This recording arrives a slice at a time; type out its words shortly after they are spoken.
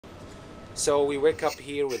So we wake up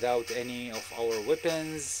here without any of our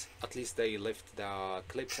weapons. At least they left the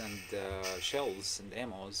clips and shells and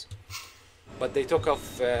ammos, but they took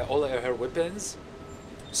off all of her weapons.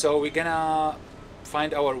 So we're gonna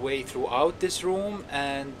find our way throughout this room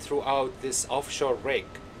and throughout this offshore rig.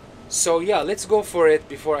 So yeah, let's go for it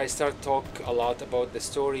before I start talk a lot about the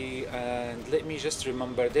story. And let me just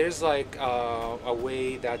remember, there's like a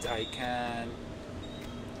way that I can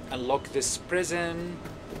unlock this prison.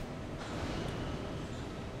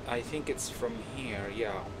 I think it's from here.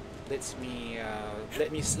 Yeah, let's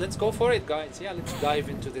go for it, guys. Yeah, let's dive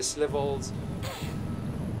into these levels.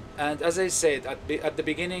 And as I said at the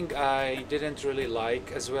beginning, I didn't really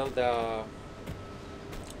like as well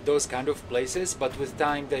those kind of places, but with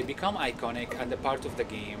time they become iconic and a part of the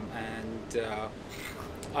game. And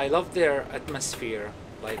I love their atmosphere.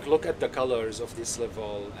 Like, look at the colors of this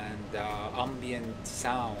level and the ambient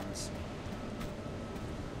sounds,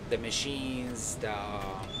 the machines,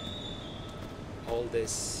 all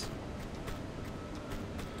this.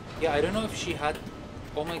 Yeah, I don't know if she had.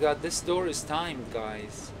 Oh my god, this door is timed,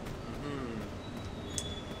 guys.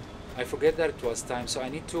 I forget that it was timed, so I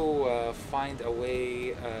need to find a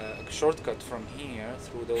way, a shortcut from here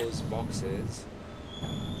through those boxes.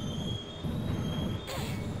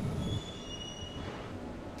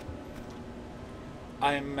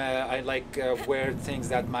 I like weird things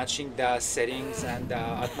that matching the settings and the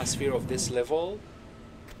atmosphere of this level.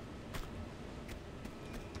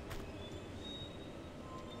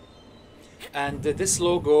 And this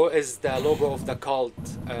logo is the logo of the cult.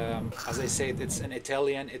 As I said, it's in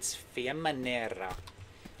Italian. It's Fiamma Nera,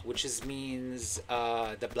 which means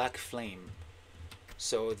the black flame.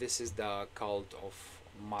 So this is the cult of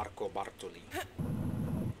Marco Bartoli.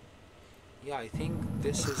 Yeah, I think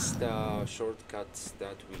this is the shortcuts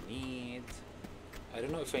that we need. I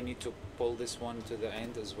don't know if I need to pull this one to the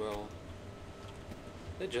end as well.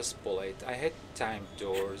 Let's just pull it. I hate timed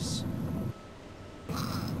doors.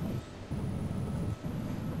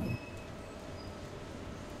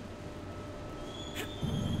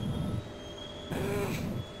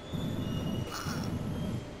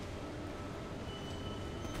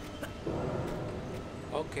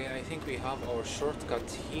 Okay, I think we have our shortcut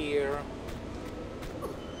here.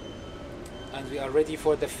 And we are ready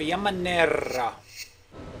for the Fiamma Nera.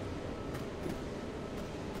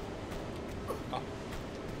 Oh.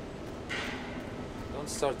 Don't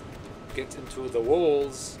start get into the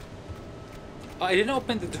walls. Oh, I didn't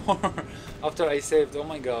open the door after I saved. Oh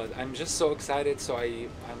my god, I'm just so excited. So I'm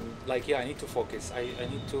like, yeah, I need to focus. I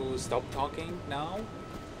need to stop talking now.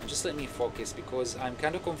 Just let me focus because I'm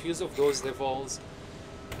kind of confused of those levels.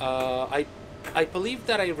 I believe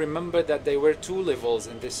that I remember that there were 2 levels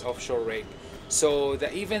in this offshore rig. So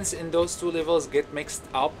the events in those 2 levels get mixed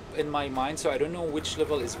up in my mind, so I don't know which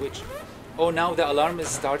level is which. Oh, now the alarm is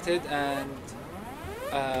started and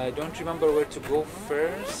I don't remember where to go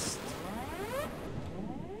first.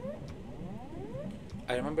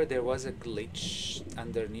 I remember there was a glitch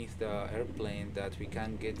underneath the airplane that we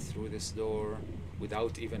can't get through this door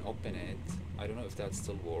without even opening it. I don't know if that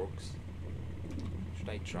still works. Should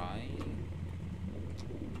I try?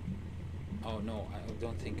 Oh no, I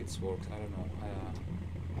don't think it's worked. I don't know.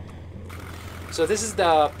 So this is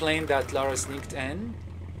the plane that Lara sneaked in,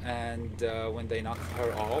 and when they knocked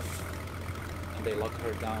her off and they lock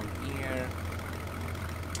her down here,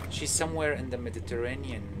 she's somewhere in the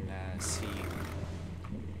Mediterranean Sea.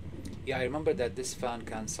 Yeah, I remember that this fan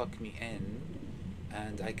can suck me in,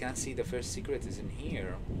 and I can see the first secret is in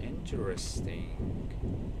here. Interesting.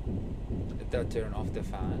 Did that turn off the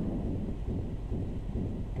fan?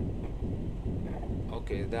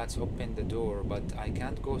 Okay, that's opened the door, but I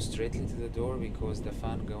can't go straightly to the door because the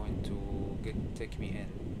fan going to take me in.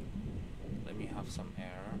 Let me have some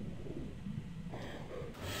air.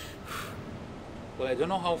 Well, I don't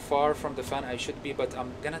know how far from the fan I should be, but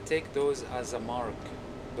I'm gonna take those as a mark,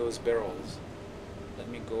 those barrels. Let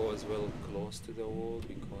me go as well close to the wall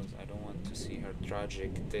because I don't want to see her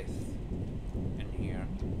tragic death in here.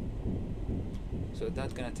 So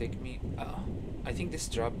that's gonna take me... I think this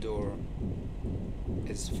trapdoor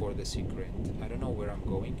is for the secret. I don't know where I'm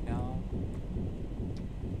going now.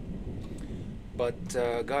 But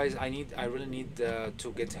guys, I really need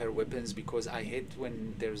to get her weapons because I hate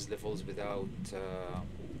when there's levels without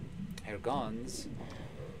her guns.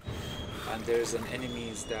 And there's an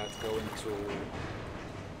enemies that going to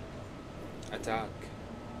attack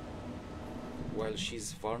while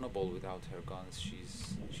she's vulnerable without her guns.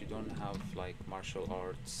 She don't have like martial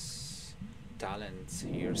arts talents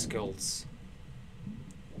here, skills.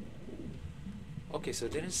 Okay, so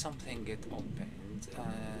there is something get opened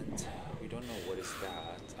and we don't know what is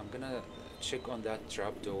that. I'm gonna check on that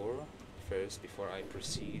trapdoor first before I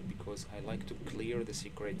proceed, because I like to clear the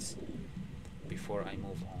secrets before I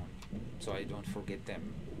move on, so I don't forget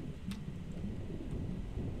them.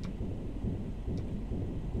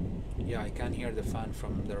 Yeah, I can hear the fan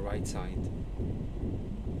from the right side.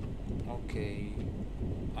 Okay.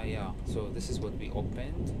 Ah, yeah, so this is what we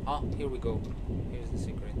opened. Ah, here we go. Here's the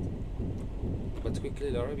secret. But quickly,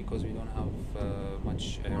 Lara, because we don't have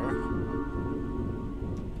much air.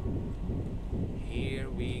 Here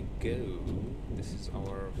we go. This is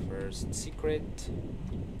our first secret.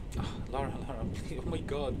 Ah, Lara, oh my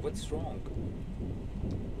god, what's wrong?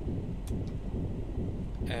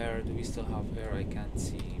 Air, do we still have air? I can't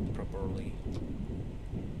see properly.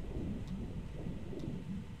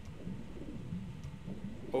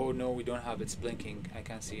 Oh no, we don't have it. It's blinking. I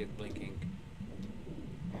can't see it blinking.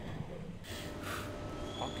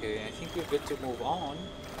 Okay, I think we're good to move on.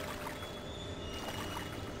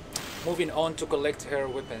 Moving on to collect her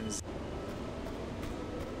weapons.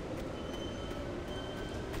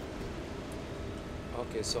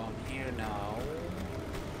 Okay, so I'm here now.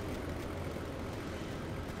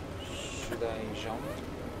 Should I jump?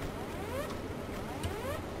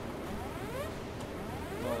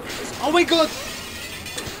 No. Oh my god!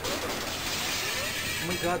 Oh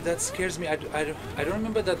my god, that scares me. I don't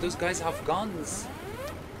remember that those guys have guns.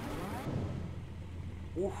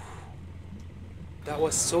 Oof. That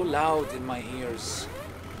was so loud in my ears.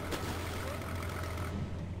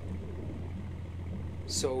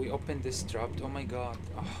 So we opened this trap. Oh my god.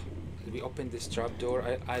 Oh, we opened this trap door.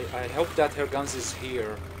 I hope that her guns is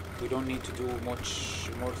here. We don't need to do much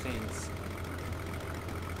more things.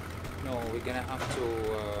 No, we're gonna have to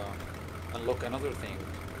unlock another thing.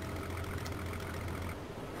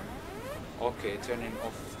 Okay, turning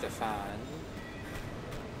off the fan.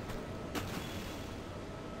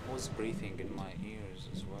 Who's breathing in my ears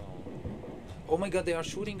as well? Oh my god, they are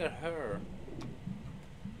shooting at her.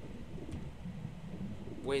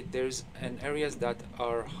 Wait, there's an areas that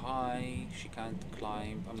are high. She can't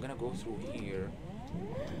climb. I'm gonna go through here.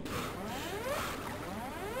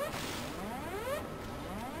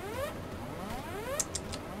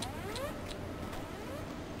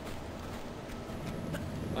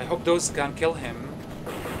 I hope those can kill him.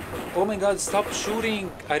 Oh my god, stop shooting!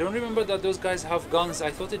 I don't remember that those guys have guns. I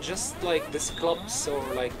thought it's just like these clubs or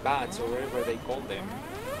like bats or whatever they call them.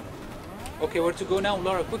 Okay, where to go now,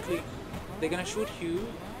 Lara? Quickly! They're gonna shoot you.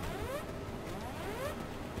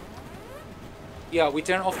 Yeah, we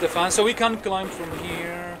turn off the fan so we can climb from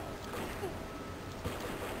here.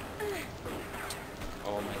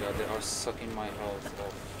 Oh my god, they are sucking my health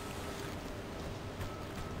off.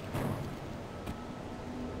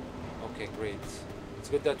 Okay, great. It's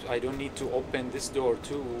good that I don't need to open this door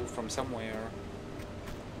too from somewhere.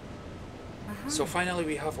 So finally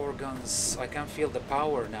we have our guns. I can feel the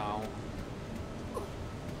power now.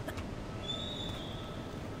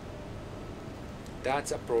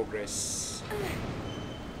 That's a progress.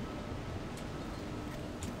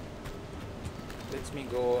 Let me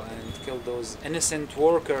go and kill those innocent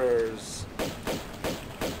workers.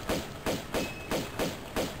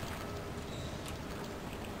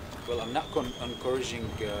 Well, I'm not encouraging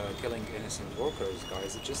killing innocent workers,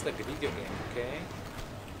 guys. It's just like a video game, okay?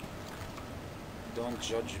 Don't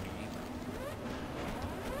judge me.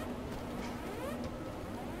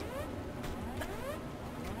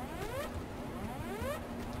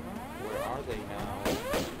 Where are they now?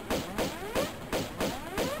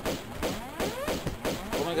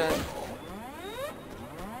 Oh my god.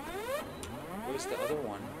 Where's the other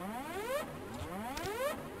one?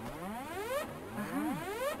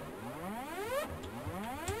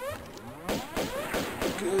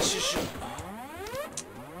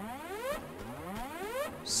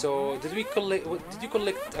 So did we collect? Did you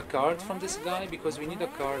collect a card from this guy? Because we need a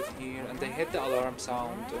card here, and they hit the alarm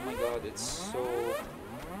sound. Oh my god, it's so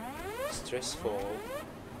stressful.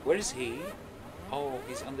 Where is he? Oh,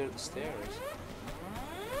 he's under the stairs.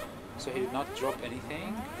 So he did not drop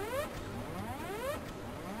anything.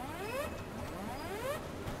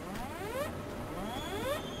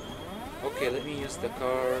 Okay, let me use the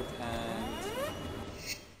card, and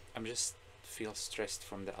I'm just feel stressed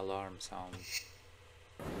from the alarm sound.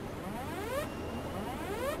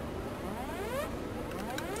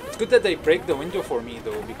 It's good that they break the window for me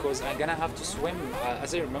though, because I'm gonna have to swim.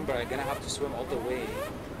 As I remember, I'm gonna have to swim all the way.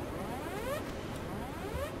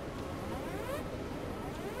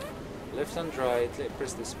 Left and right,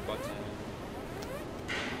 press this button.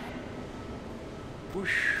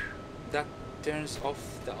 Whoosh! That turns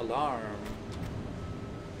off the alarm.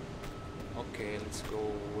 Okay, let's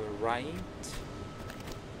go right.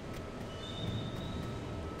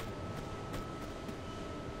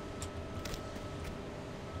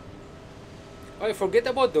 Oh, I forget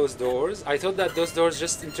about those doors. I thought that those doors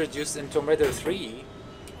just introduced in Tomb Raider 3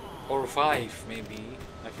 or 5 maybe.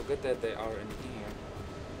 I forget that they are in here.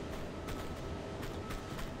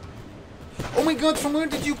 Oh my god, from where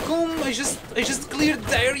did you come? I just cleared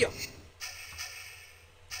the area.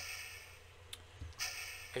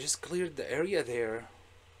 I just cleared the area there.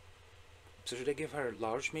 So should I give her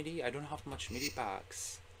large MIDI? I don't have much MIDI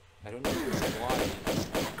packs. I don't know why.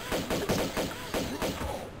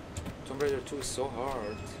 Tomb Raider 2 is so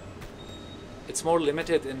hard. It's more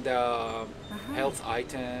limited in the health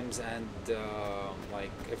items and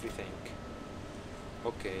like everything.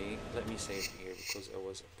 Okay, let me save here because I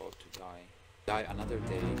was about to die. Die another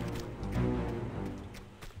day.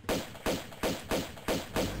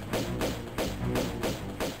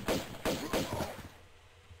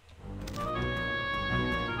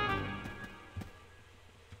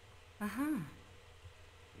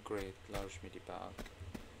 Great, large MIDI pack.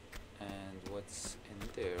 And what's in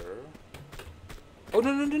there? Oh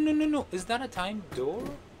no! Is that a timed door?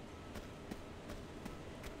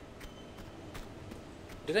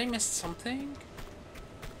 Did I miss something?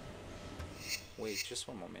 Wait, just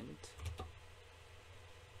one moment.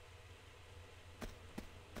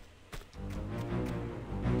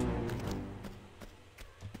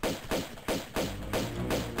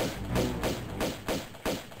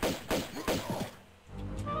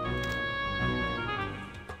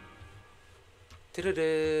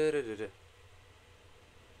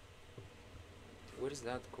 Where does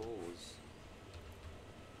that goes?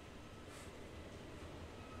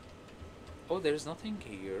 Oh, there's nothing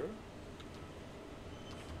here.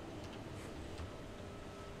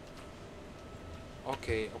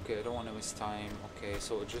 Okay, I don't want to waste time. Okay,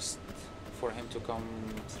 so just for him to come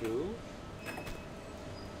through.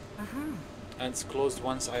 And it's closed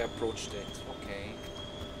once I approached it. Okay.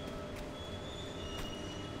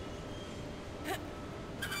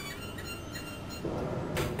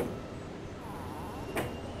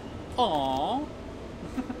 Aww.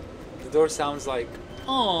 The door sounds like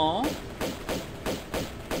aww.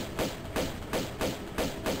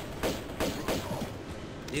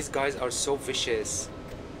 These guys are so vicious.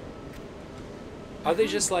 Are they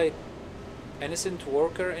just like innocent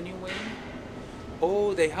worker anyway?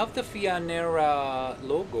 Oh, they have the Fiamma Nera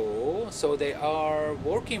logo, so they are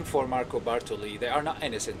working for Marco Bartoli. They are not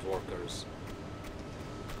innocent workers,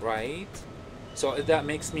 right? So that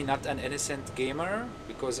makes me not an innocent gamer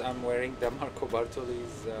because I'm wearing the Marco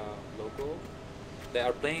Bartoli's logo. They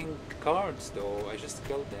are playing cards though. I just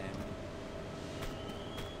killed them.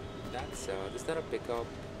 That's is that a pickup?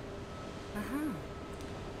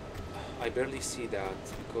 I barely see that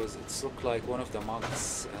because it's looked like one of the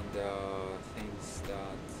mugs and things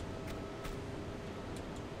that.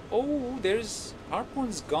 Oh, there's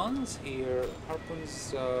harpoons, guns here.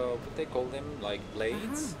 Harpoons, what they call them, like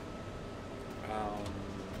blades.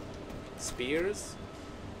 Spears,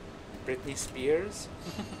 Britney Spears.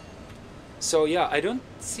 So yeah, I don't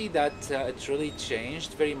see that it really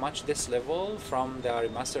changed very much this level from the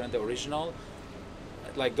remaster and the original.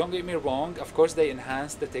 Like, don't get me wrong, of course they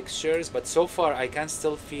enhanced the textures, but so far I can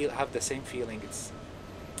still have the same feeling.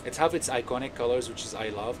 It's have its iconic colors, which is I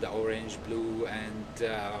love, the orange, blue, and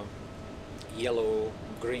yellow,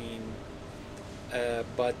 green.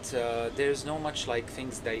 But there's no much like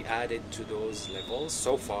things they added to those levels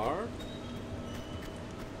so far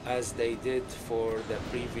as they did for the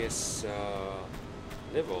previous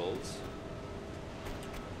levels.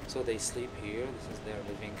 So they sleep here. This is their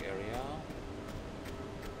living area.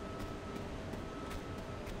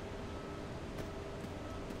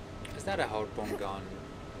 Is that a harpoon gun?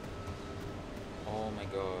 Oh my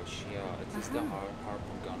gosh, yeah, it is the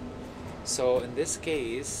harpoon gun. So in this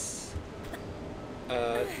case,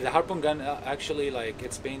 the harpoon gun actually, like,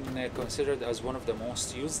 it's been considered as one of the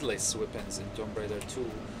most useless weapons in Tomb Raider 2,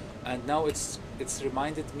 and now it's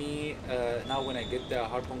reminded me. Now when I get the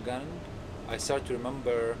harpoon gun, I start to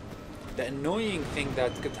remember the annoying thing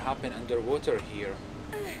that could happen underwater here.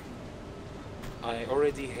 I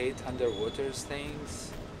already hate underwater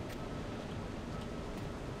things,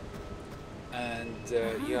 and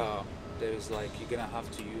yeah, there's like you're gonna have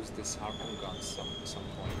to use this harpoon gun some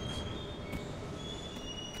point.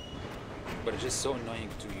 But it's just so annoying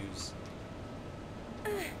to use.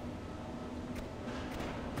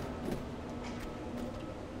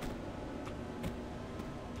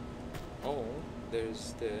 Oh,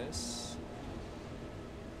 there's this.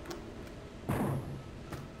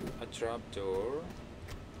 A trapdoor.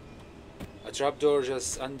 A trapdoor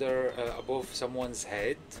just under, above someone's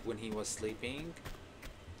head when he was sleeping.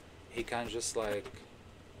 He can just like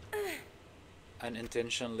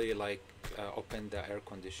unintentionally like open the air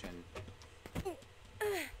condition.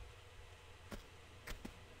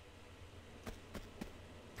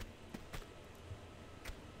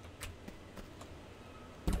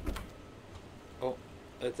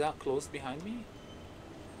 Is that closed behind me?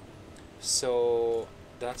 So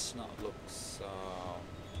that's not looks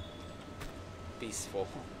peaceful,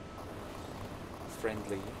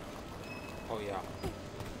 friendly. Oh yeah,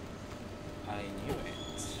 I knew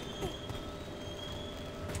it.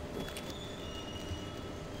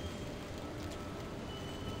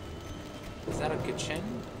 Is that a kitchen?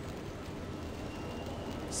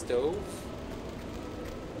 Stove?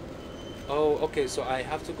 Oh, okay, so I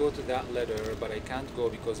have to go to that ladder, but I can't go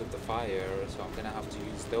because of the fire, so I'm gonna have to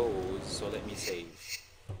use those, so let me save.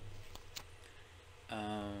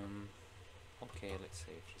 Okay, let's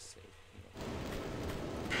save, just save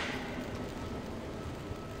here.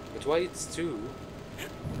 But why it's 2?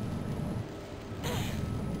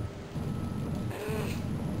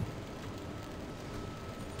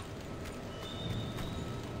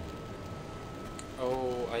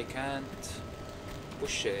 Oh, I can't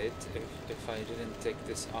push it if I didn't take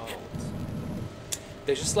this out.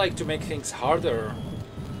 They just like to make things harder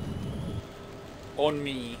on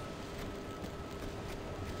me.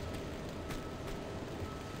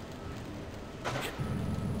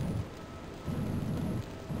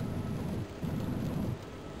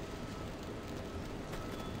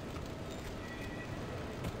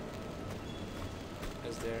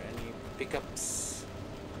 Is there any pickups?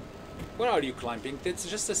 Where are you climbing? It's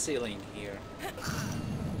just a ceiling here.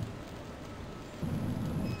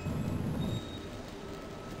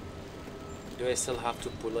 Do I still have to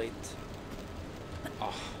pull it?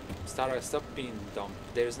 Oh, Lara, stop being dumb.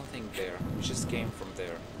 There's nothing there. We just came from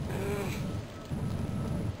there.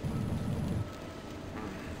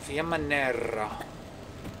 Fiamma Nera.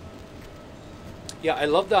 Yeah, I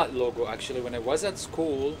love that logo actually. When I was at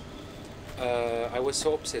school, I was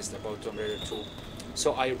so obsessed about Tomb Raider 2.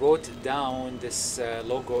 So I wrote down this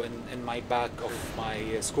logo in my back of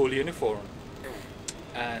my school uniform.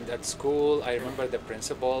 And at school, I remember the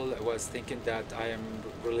principal was thinking that I am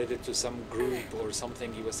related to some group or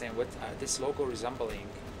something. He was saying, "What this logo resembling?"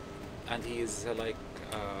 And he is like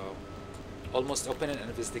almost opening an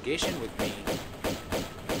investigation with me.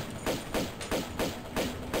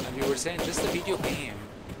 And we were saying, just a video game.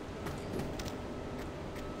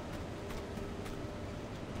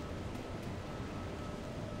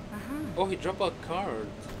 Oh, he dropped a card.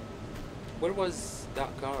 Where was that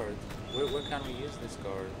card? Where can we use this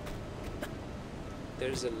card?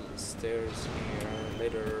 There's a stairs here.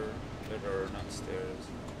 Later, not stairs.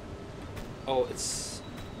 Oh, it's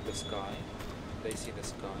the sky. They see the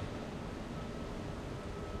sky.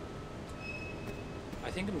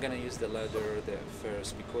 I think I'm gonna use the ladder there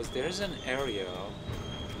first because there's an area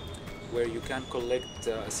where you can collect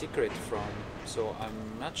a secret from. So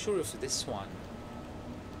I'm not sure if this one.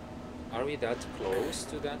 Are we that close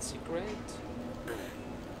to that secret?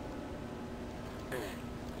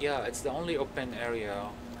 Yeah, it's the only open area.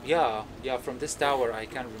 Yeah, from this tower I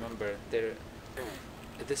can remember.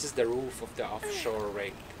 This is the roof of the Offshore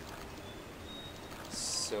Rig.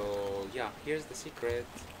 So yeah, here's the secret.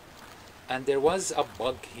 And there was a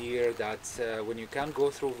bug here that when you can go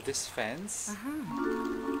through this fence.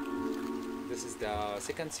 This is the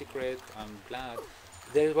second secret. I'm glad.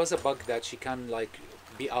 There was a bug that she can like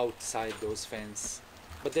be outside those fence,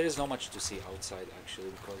 but there is not much to see outside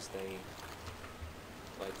actually because they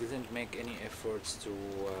didn't make any efforts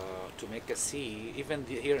to make a sea. Even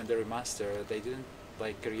here in the remaster, they didn't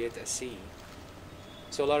like create a sea.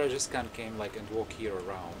 So Lara just came like and walk here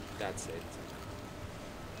around. That's it.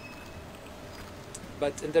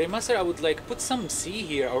 But in the remaster, I would like put some sea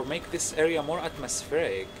here or make this area more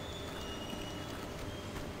atmospheric.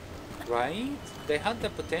 Right? They had the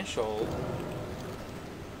potential.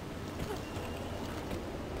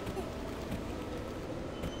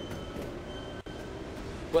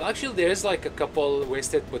 Well, actually, there is like a couple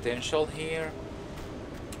wasted potential here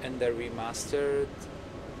in the remastered.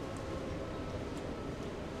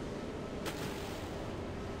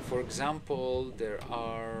 For example, there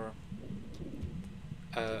are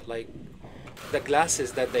like the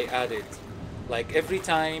glasses that they added. Like every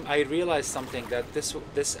time I realized something that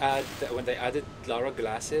this ad when they added Lara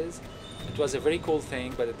glasses, it was a very cool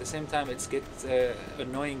thing, but at the same time it gets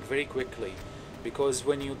annoying very quickly because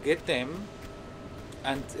when you get them.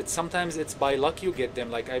 And sometimes it's by luck you get them.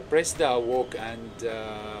 Like I press the walk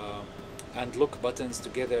and look buttons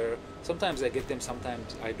together. Sometimes I get them,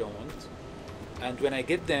 sometimes I don't. And when I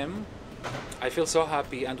get them, I feel so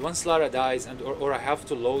happy. And once Lara dies, or I have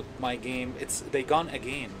to load my game, they gone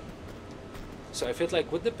again. So I felt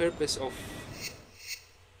like, what the purpose of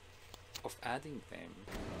adding them?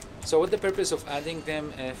 So what the purpose of adding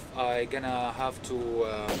them if I gonna have to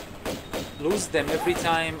lose them every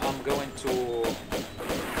time I'm going to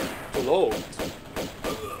load?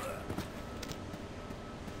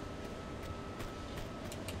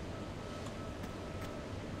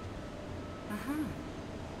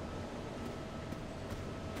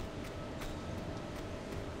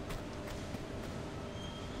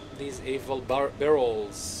 these evil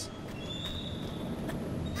barrels.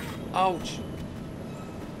 Ouch!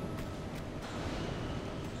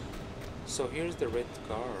 So here's the red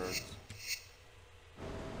card.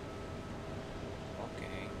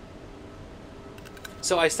 Okay.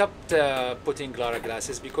 So I stopped putting Lara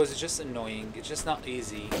glasses because it's just annoying. It's just not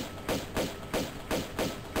easy.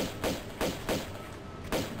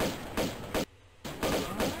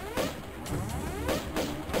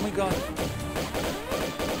 Oh my god.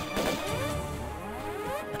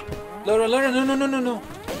 Lara, Lara, no, no, no, no, no.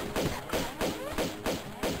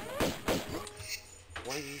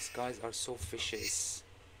 Why these guys are so vicious?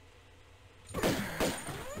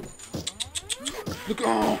 Look,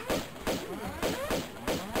 oh!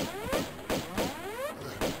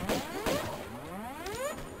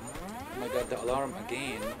 Oh my god, the alarm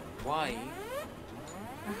again. Why?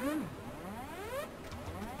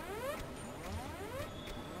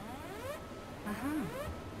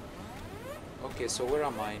 Okay, so where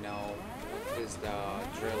am I now? What is the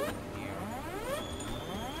drill in here?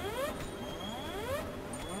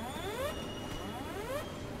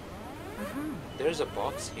 There's a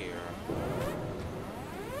box here.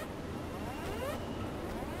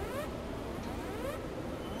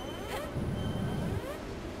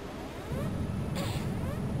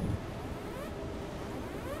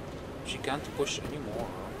 She can't push anymore.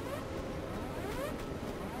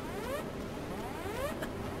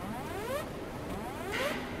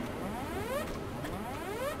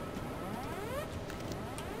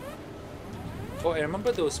 Oh, I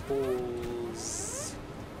remember those pools.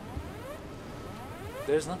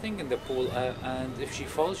 There's nothing in the pool, and if she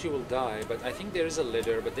falls, she will die. But I think there is a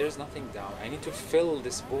ladder, but there's nothing down. I need to fill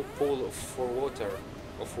this pool for water,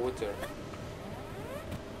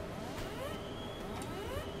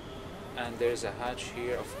 And there's a hatch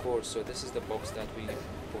here, of course. So this is the box that we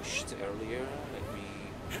pushed earlier. Let me.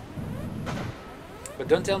 But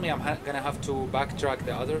don't tell me I'm gonna have to backtrack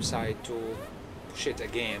the other side to push it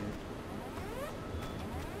again.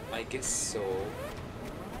 I guess so.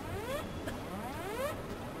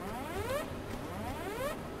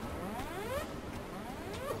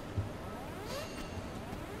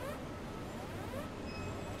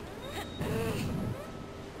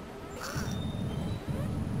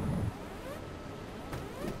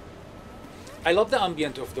 I love the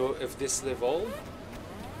ambient of this level.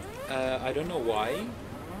 I don't know why,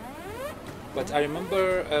 but I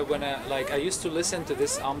remember when I used to listen to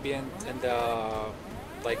this ambient and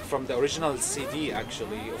like from the original CD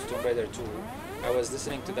actually of Tomb Raider 2. I was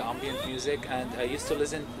listening to the ambient music, and I used to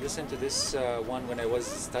listen to this one when I was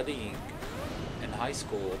studying in high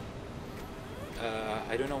school.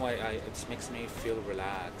 I don't know why it makes me feel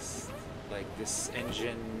relaxed, like this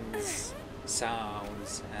engine's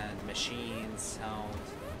sounds and machine sounds.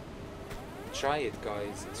 Try it,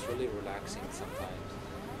 guys. It's really relaxing sometimes.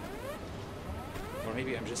 Or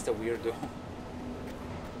maybe I'm just a weirdo.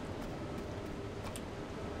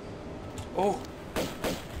 Oh!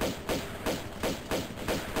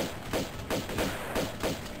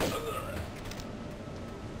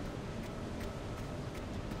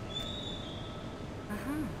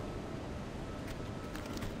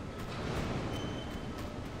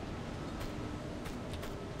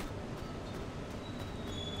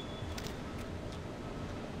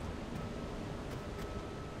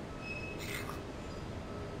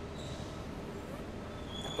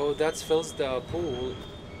 Oh, that fills the pool.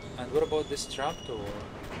 And what about this trapdoor?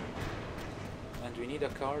 And we need a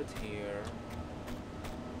card here.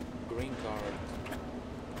 Green card.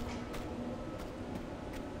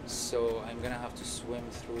 So I'm gonna have to swim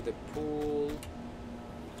through the pool.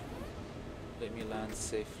 Let me land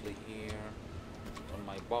safely here on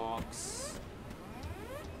my box.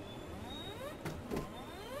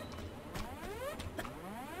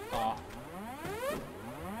 Ah.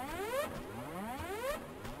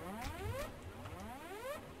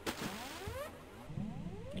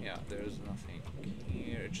 Yeah, there's nothing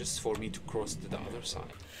here, just for me to cross to the other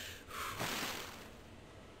side.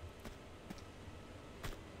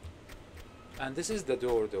 And this is the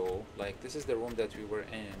door though, like this is the room that we were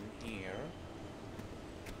in here.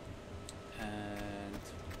 And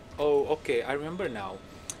oh, okay, I remember now.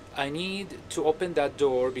 I need to open that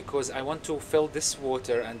door because I want to fill this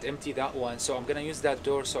water and empty that one, so I'm gonna use that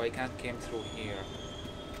door so I can't come through here.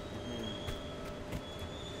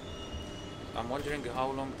 I'm wondering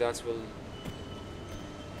how long that will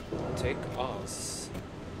take us.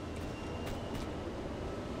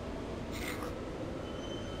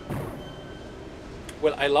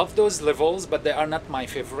 Well, I love those levels, but they are not my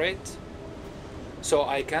favorite. So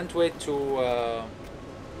I can't wait to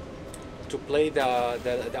to play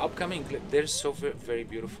the upcoming. There's so very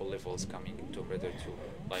beautiful levels coming in Tomb Raider 2.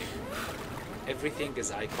 Like everything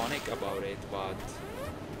is iconic about it, but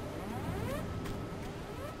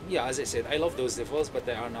yeah, as I said, I love those levels, but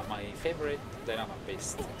they are not my favorite. They're not my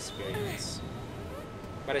best experience,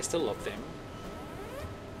 but I still love them.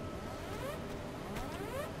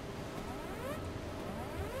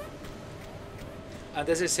 And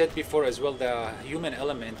as I said before as well, the human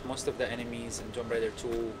element, most of the enemies in Tomb Raider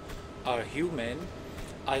 2 are human.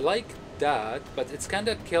 I like that, but it's kind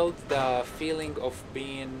of killed the feeling of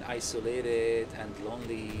being isolated and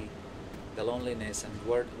lonely, the loneliness and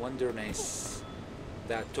wonderness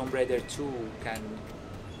that Tomb Raider 2 can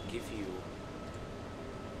give you.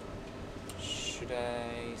 Should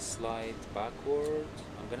I slide backward?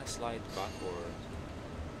 I'm gonna slide backward.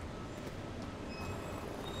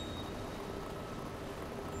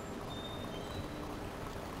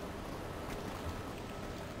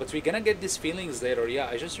 But we're gonna get these feelings later. Yeah,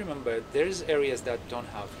 I just remembered there's areas that don't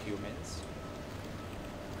have humans.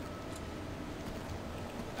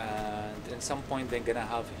 And at some point they're gonna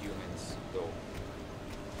have humans though.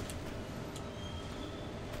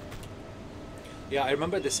 Yeah, I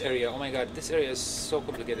remember this area. Oh my god, this area is so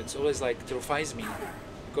complicated. It's always like terrifies me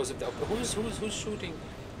because of the who's shooting?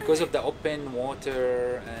 Because of the open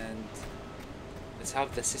water, and let's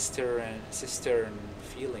have the cistern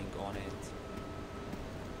feeling on it.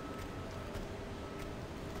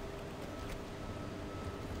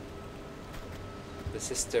 The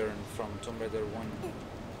cistern from Tomb Raider 1.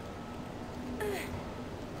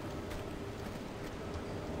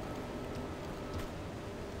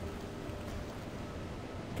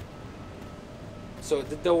 So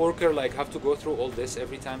did the worker like have to go through all this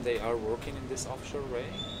every time they are working in this offshore rig?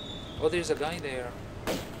 Oh, there's a guy there.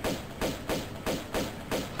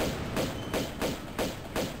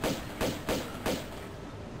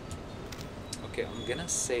 Okay, I'm gonna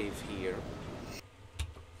save here.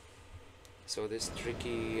 So this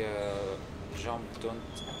tricky jump don't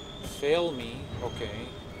fail me. Okay,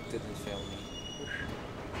 didn't fail me.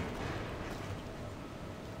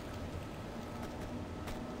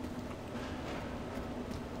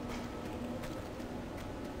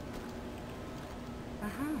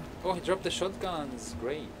 Oh, he dropped the shotguns.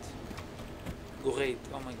 Great. Great.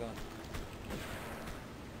 Oh my god.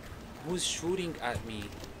 Who's shooting at me?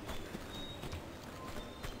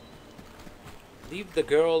 Leave the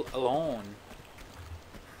girl alone.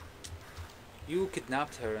 You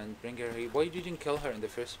kidnapped her and bring her here. Why you didn't kill her in the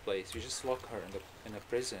first place? You just lock her in a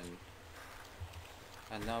prison.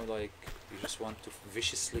 And now like you just want to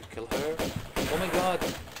viciously kill her? Oh my god!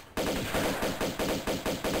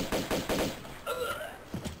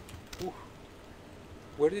 Ooh.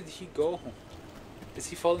 Where did he go? Does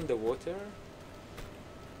he fall in the water?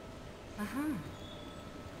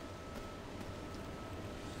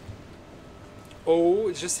 Oh,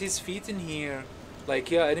 it's just his feet in here.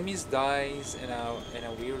 Like, yeah, enemies dies in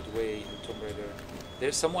a weird way in Tomb Raider.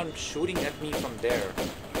 There's someone shooting at me from there.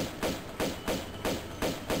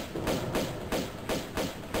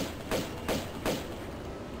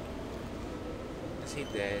 Is he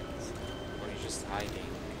dead? Or he's just hiding?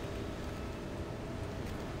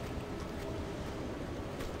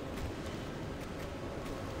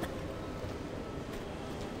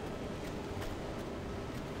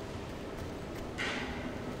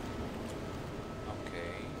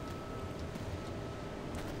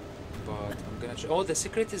 Oh, the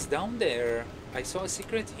secret is down there. I saw a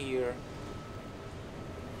secret here.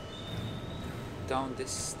 Down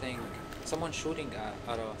this thing. Someone shooting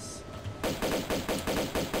at us.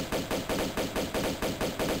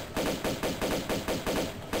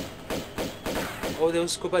 Oh,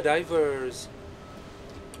 those scuba divers.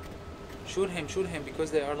 Shoot him,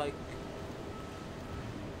 because they are like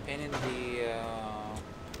pain in the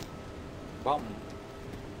bum.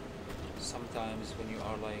 Sometimes when you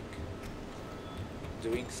are like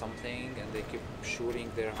doing something and they keep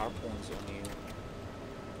shooting their harpoons on you.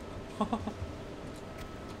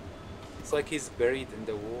 It's like he's buried in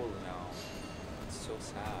the wall now. It's so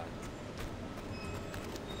sad.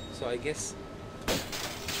 So I guess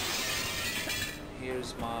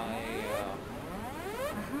here's my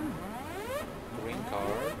green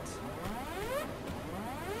card.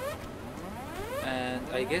 And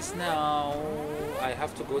I guess now I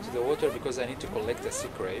have to go to the water because I need to collect a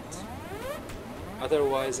secret.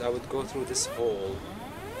 Otherwise, I would go through this hole.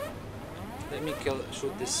 Let me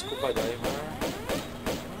shoot this scuba diver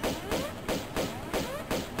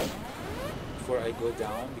before I go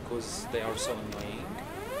down because they are so annoying.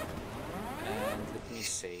 And let me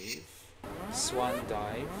save. Swan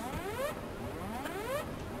dive.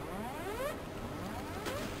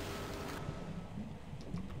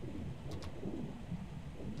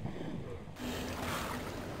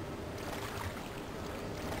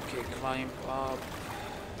 climb up.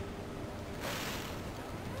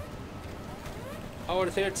 Our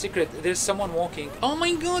third secret. There's someone walking. Oh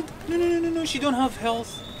my god! No, no, no, no, no. She don't have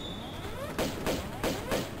health.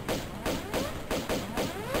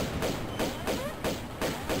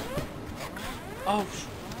 Oh.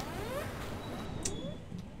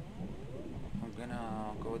 I'm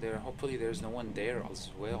gonna go there. Hopefully there's no one there as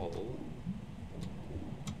well.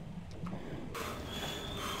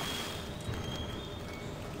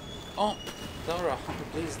 Oh, Lara,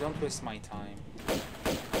 please don't waste my time.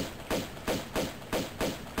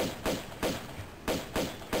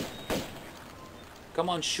 Come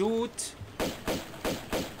on, shoot!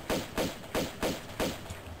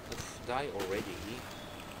 Oof, die already.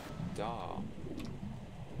 Duh.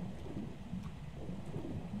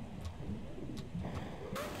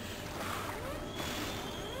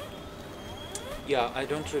 Yeah, I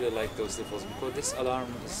don't really like those levels because this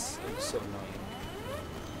alarm is so annoying.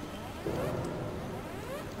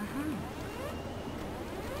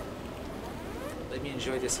 Let me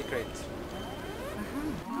enjoy the secret.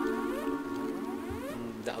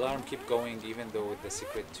 The alarm keep going even though with the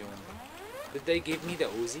secret tune. Did they give me the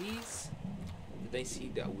Uzis? Did they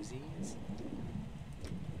see the Uzis?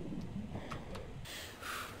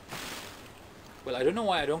 Well, I don't know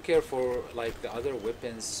why I don't care for like the other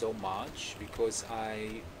weapons so much, because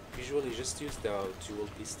I usually just use the dual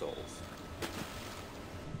pistols.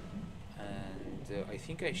 And I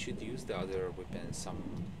think I should use the other weapons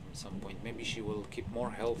some point. Maybe she will keep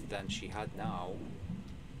more health than she had now.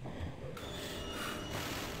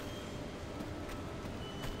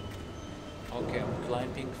 Okay, I'm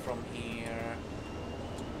climbing from here.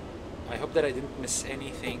 I hope that I didn't miss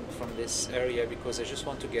anything from this area because I just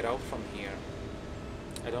want to get out from here.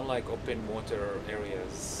 I don't like open water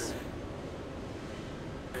areas.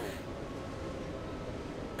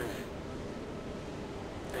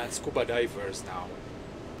 And scuba divers now.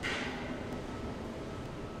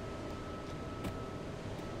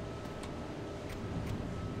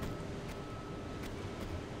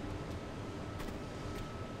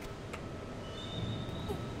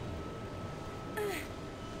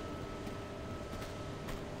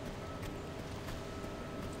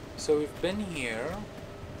 So we've been here.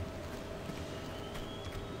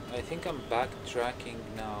 I think I'm backtracking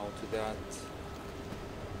now to that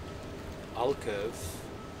alcove.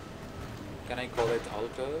 Can I call it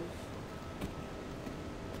alcove?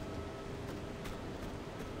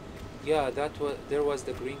 Yeah, that was, there was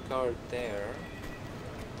the green card there.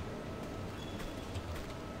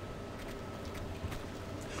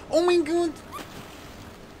 Oh my god!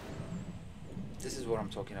 This is what I'm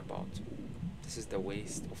talking about. This is the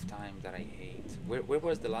waste of time that I hate. Where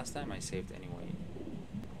was the last time I saved anyway?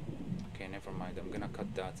 Okay, never mind. I'm gonna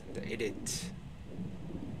cut that in the edit.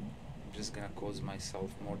 I'm just gonna cause myself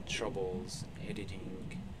more troubles editing.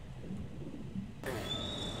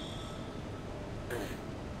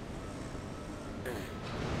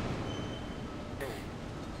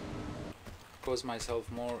 Cause myself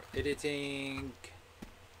more editing.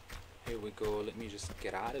 Here we go. Let me just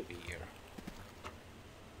get out of here.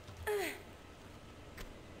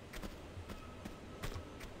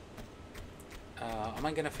 Am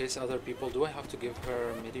I gonna face other people? Do I have to give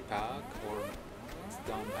her medipack or it's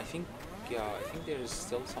done? I think, yeah, I think there's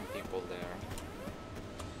still some people there.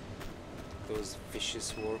 Those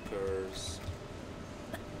vicious workers.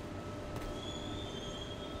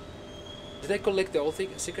 Did I collect the whole thing?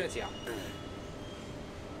 Secret? Yeah.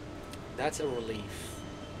 That's a relief.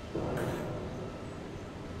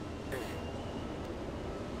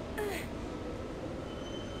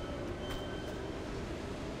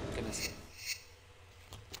 Goodness.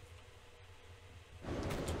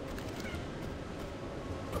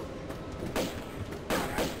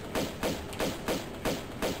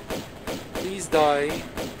 Please die.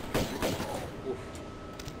 Oof.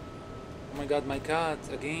 Oh my god, my cat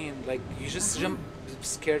again. Like, you just jumped,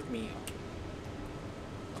 scared me.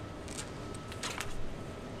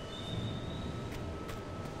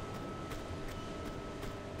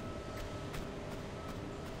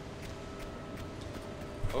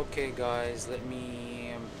 Okay guys, let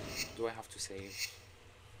me... do I have to save?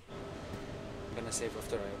 I'm gonna save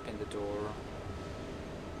after I open the door.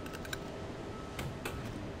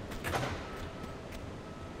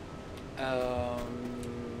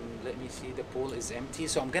 Let me see, the pool is empty,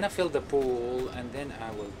 so I'm gonna fill the pool and then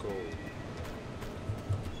I will go.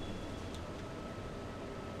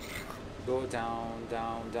 Go down,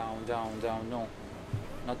 down, down, down, down. No,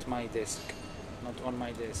 not my desk. Not on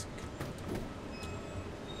my desk.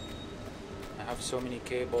 I have so many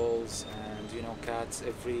cables and, you know, cats,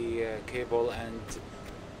 every cable and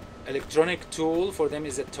Electronic tool for them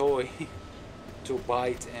is a toy to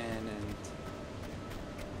bite in. And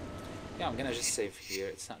yeah, I'm gonna just save here.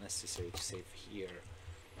 It's not necessary to save here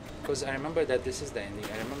because I remember that this is the ending.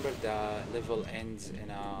 I remember the level ends in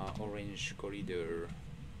a orange corridor.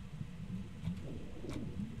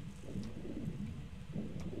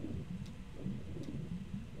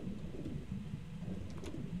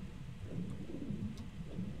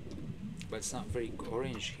 But it's not very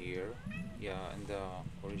orange here. Yeah, in the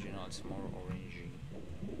original it's more orangey.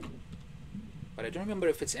 But I don't remember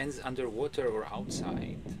if it ends underwater or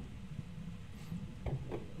outside.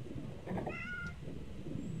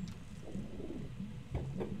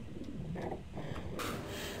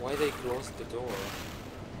 Why they closed the door?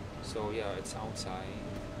 So yeah, it's outside.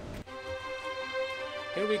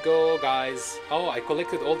 Here we go, guys. Oh, I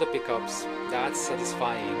collected all the pickups. That's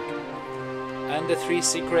satisfying. And the 3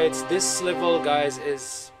 secrets. This level, guys,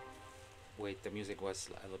 is... Wait, the music was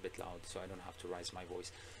a little bit loud, so I don't have to raise my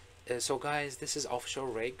voice. So guys, this is Offshore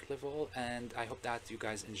Rig level, and I hope that you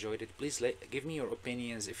guys enjoyed it. Please give me your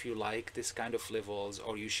opinions if you like this kind of levels,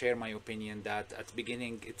 or you share my opinion that at the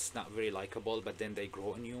beginning it's not very likable, but then they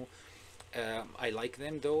grow on you. I like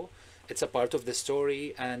them though. It's a part of the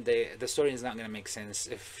story, and the story is not going to make sense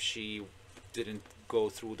if she didn't go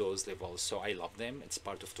through those levels. So I love them. It's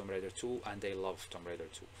part of Tomb Raider 2, and I love Tomb Raider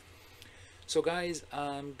 2. So guys,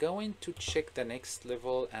 I'm going to check the next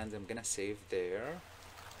level, and I'm gonna save there.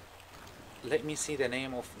 Let me see the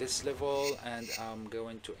name of this level, and I'm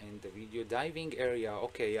going to end the video. Diving area.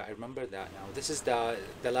 Okay, yeah, I remember that now. This is the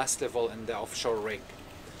last level in the Offshore Rig.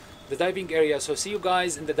 The diving area. So see you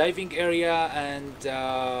guys in the diving area, and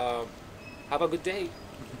have a good day.